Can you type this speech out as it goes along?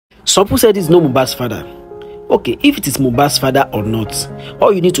Some people said it's not Mohbad's father. Okay, if it is Mohbad's father or not,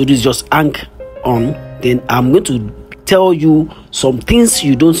 all you need to do is just hang on. Then I'm going to tell you some things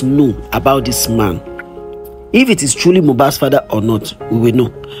you don't know about this man. If it is truly Mohbad's father or not, we will know.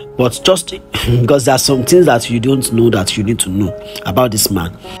 But just because there are some things that you don't know that you need to know about this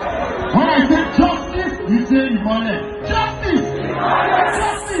man. When I say justice, you say iyabo. Justice!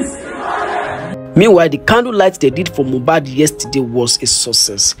 Justice! Meanwhile, the candle light they did for Mohbad yesterday was a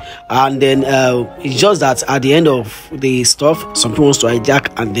success. And then it's just that at the end of the stuff, some people want to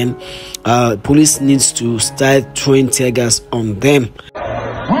hijack, and then police needs to start throwing tear gas on them. When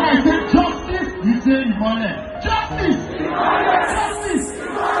I say justice, you say iyabo. Justice! Justice!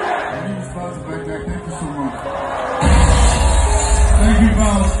 Thank you so much. Thank you,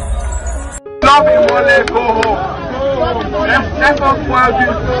 boss. Love Iyabo, go home. Let us spoil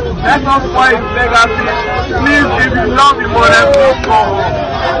this. Let us spoil his legacy. Please, if you love Iyabo, please go home.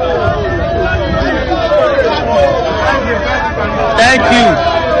 Thank you.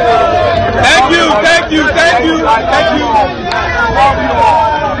 Thank you. Thank you. Thank you. Thank you.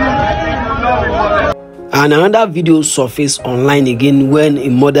 And another video surfaced online again when a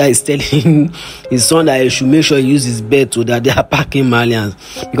mother is telling his son that he should make sure he uses his belt so that they are packing Malians,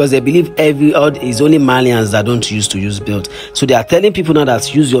 because they believe it's only Malians that don't to use belt. So they are telling people now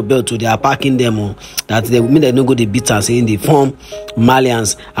that use your belt, so they are packing them, that they mean they don't go to beat and saying they form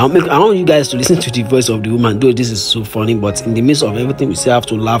Malians. I want you guys to listen to the voice of the woman, though this is so funny, but in the midst of everything we still have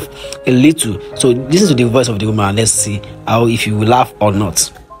to laugh a little. So listen to the voice of the woman. Let's see how if you will laugh or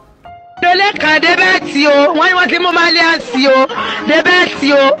not.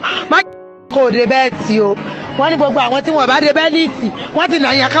 wọ́n ní gbogbo àwọn tí wọ́n bá dé bẹ́líìtì wọ́n ti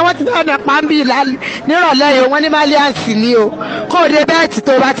nàyàn ká wọ́n ti bá ọ̀nà pàmbì nírọ̀lẹ́ yìí wọ́n ní maliansi ni o kó o dé bẹ́ẹ̀tì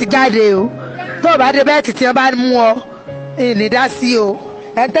tó bá ti jáde o tó o bá dé bẹ́ẹ̀tì tí wọ́n bá mú ọ ní dá sí o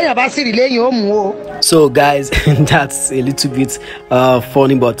ẹ̀ńtẹ́yàn bá sì rí lẹ́yìn ó mú o. So guys, that's a little bit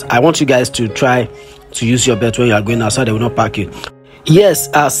funny, but I want you guys to try to use your belt when you are going outside. They will not pack you. Yes,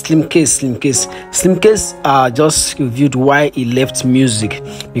 Slim Case just reviewed why he left music,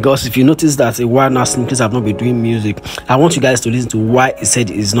 because if you notice that a while now Slim Case have not been doing music. I want you guys to listen to why he said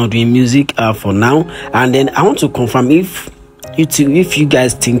he's not doing music for now, and then I want to confirm if you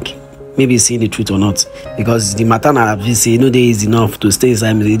guys think maybe he's saying the truth or not, because the matter now have say no day is enough to stay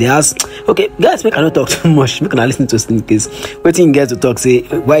inside music. They ask, okay guys, make I not talk too much, make I listen to Slim Case. Waiting you guys to talk, say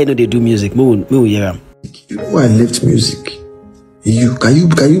why you know they do music. Me will hear him. You know why I left music? Can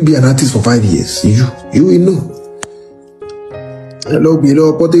you be an artist for 5 years? You will know. Hello,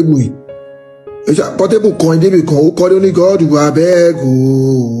 below Portable. Portable coin, they will call only God who are beg,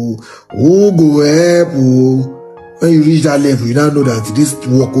 who go help. When you reach that level, you now know that this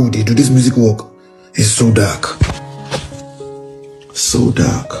work they do, this music work is so dark. So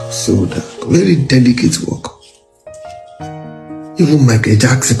dark, so dark. Very delicate work. Even Michael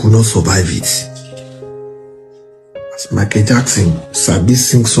Jackson could not survive it. Michael Jackson sabi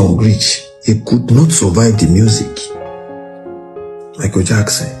sing song rich, he could not survive the music. Michael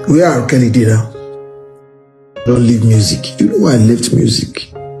Jackson, where are Kelly did now? Don't leave music. You know why I left music?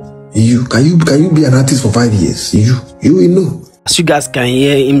 Can you be an artist for 5 years? You will know. As you guys can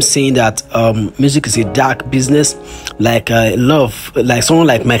hear him saying that music is a dark business, like love, like someone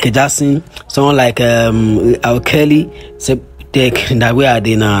like Michael Jackson, someone like Kelly, so that where are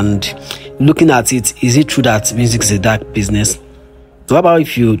they now? And looking at it, is it true that music is a dark business? So how about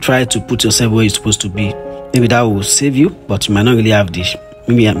if you try to put yourself where you're supposed to be? Maybe that will save you, but you might not really have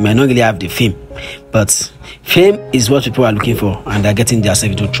the fame. But fame is what people are looking for, and they're getting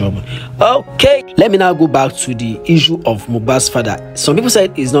themselves into trouble. Okay, let me now go back to the issue of Mohbad's father. Some people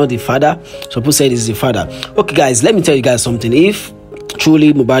said he's not the father, some people said he's the father. Okay guys, let me tell you guys something. If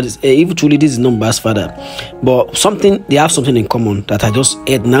truly this is not Mohbad's father, but they have something in common that I just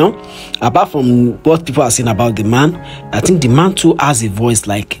heard now. Apart from what people are saying about the man, I think the man too has a voice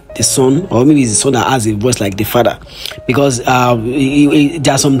like the son, or maybe it's the son that has a voice like the father, because there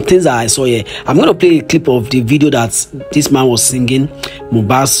are some things that I saw here. I'm going to play a clip of the video that this man was singing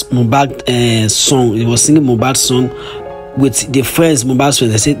Mohbad song. He was singing Mohbad song with the friends, Mohbad's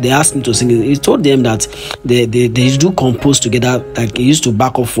friends. They asked him to sing it. He told them that they do compose together, like he used to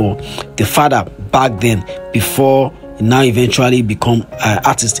back up for the father back then, before now eventually become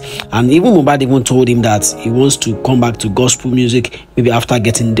artist. And even Mohbad even told him that he wants to come back to gospel music, maybe after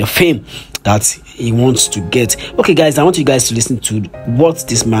getting the fame that he wants to get. Okay guys, I want you guys to listen to what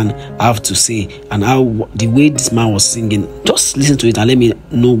this man have to say, and how the way this man was singing. Just listen to it and let me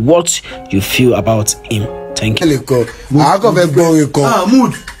know what you feel about him. Thank you.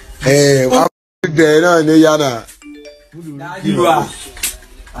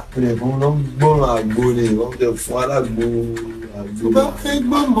 Ilé fún ló ń gbọ́ràn àgbo ni wọ́n jẹ fún alágbo àgbo. Bá fẹ́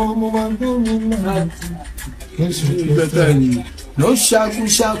gbọ́ mọ́ mo máa gbọ́ mi náà. No shaku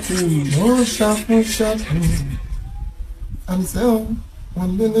shaku, no shaku shaku. Àmísẹ́ o, wọ́n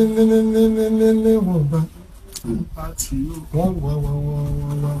lé wọ́n bá. Wọ́n wá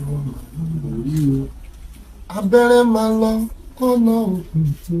lórí o. Abẹ́rẹ́ máa lọ kọ́nà òkun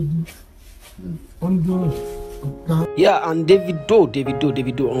tóbi. Yeah, and Davido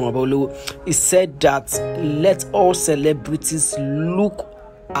Oluomo, he said that let all celebrities look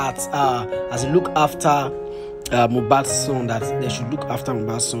at look after Mohbad Son, that they should look after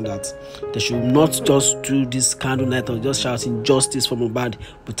Mohbad Son, that they should not just do this candle night or just shouting justice for Mohbad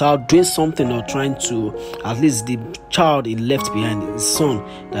without doing something or trying to, at least the child he left behind, his son,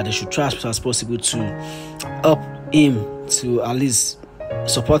 that they should try as much as possible to help him, to at least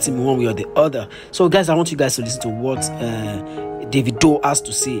support him one way or the other. So guys, I want you guys to listen to what Davido has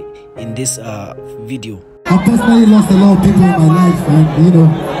to say in this video. I personally lost a lot of people in my life, and you know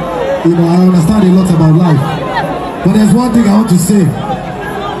I understand a lot about life, but there's one thing I want to say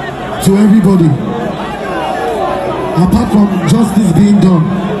to everybody. Apart from justice being done,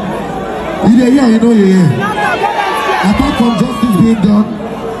 apart from justice being done,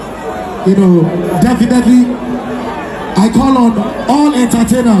 definitely I call on all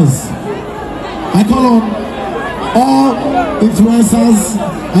entertainers, I call on all influencers,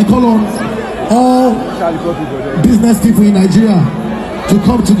 I call on all business people in Nigeria to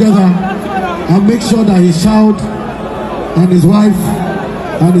come together and make sure that his child and his wife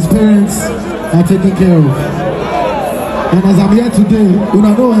and his parents are taken care of. And as I'm here today,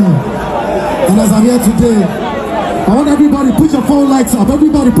 I want everybody put your phone lights up.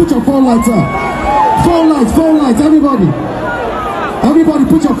 Everybody put your phone lights up. Phone lights, everybody. Everybody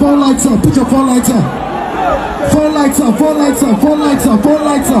put your phone lights up. Put your phone lights up. Phone lights up, phone lights up, phone lights up, phone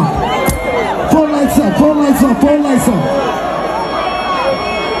lights up. Phone lights up, phone lights up, phone lights up.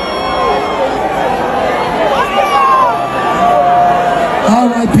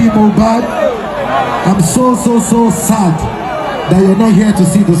 R.I.P. Mohbad. I'm so sad that you're not here to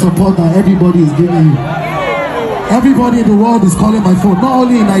see the support that everybody is giving you. Everybody in the world is calling my phone, not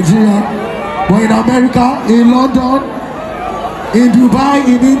only in Nigeria, but in America, in London, in Dubai,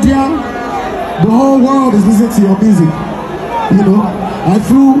 in India. The whole world is listening to your music. I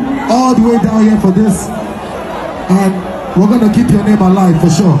flew all the way down here for this, and we're gonna keep your name alive for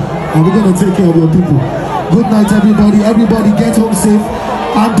sure, and we're gonna take care of your people. Good night, everybody. Everybody get home safe,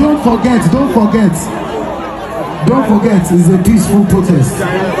 and don't forget, it's a peaceful protest.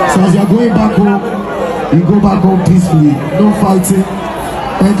 So as you're going back home, you go back home peacefully. No fighting.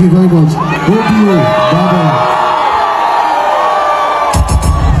 Thank you very much. OBO. Bye-bye.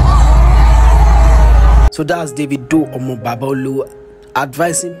 So that's Davido Oluomo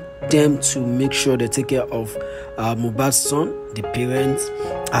advising them to make sure they take care of Mohbad's son, the parents,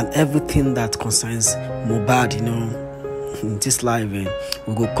 and everything that concerns Mohbad, in this life. And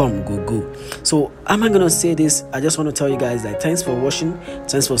we go come, we go. So am I gonna say this? I just want to tell you guys that thanks for watching,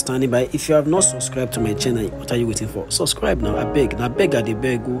 thanks for standing by. If you have not subscribed to my channel, what are you waiting for? Subscribe now. I beg, I beg.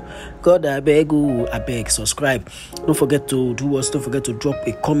 God, I beg, subscribe. Don't forget to do what? Don't forget to drop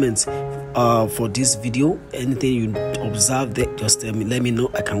a comment for this video. Anything you observe there, just let me know.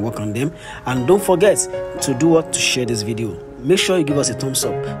 I can work on them. And don't forget to do what? To share this video. Make sure you give us a thumbs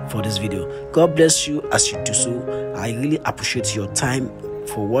up for this video. God bless you as you do so. I really appreciate your time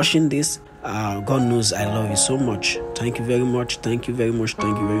for watching this. God knows I love you so much. Thank you very much. Thank you very much.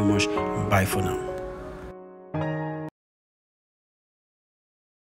 Thank you very much. Bye for now.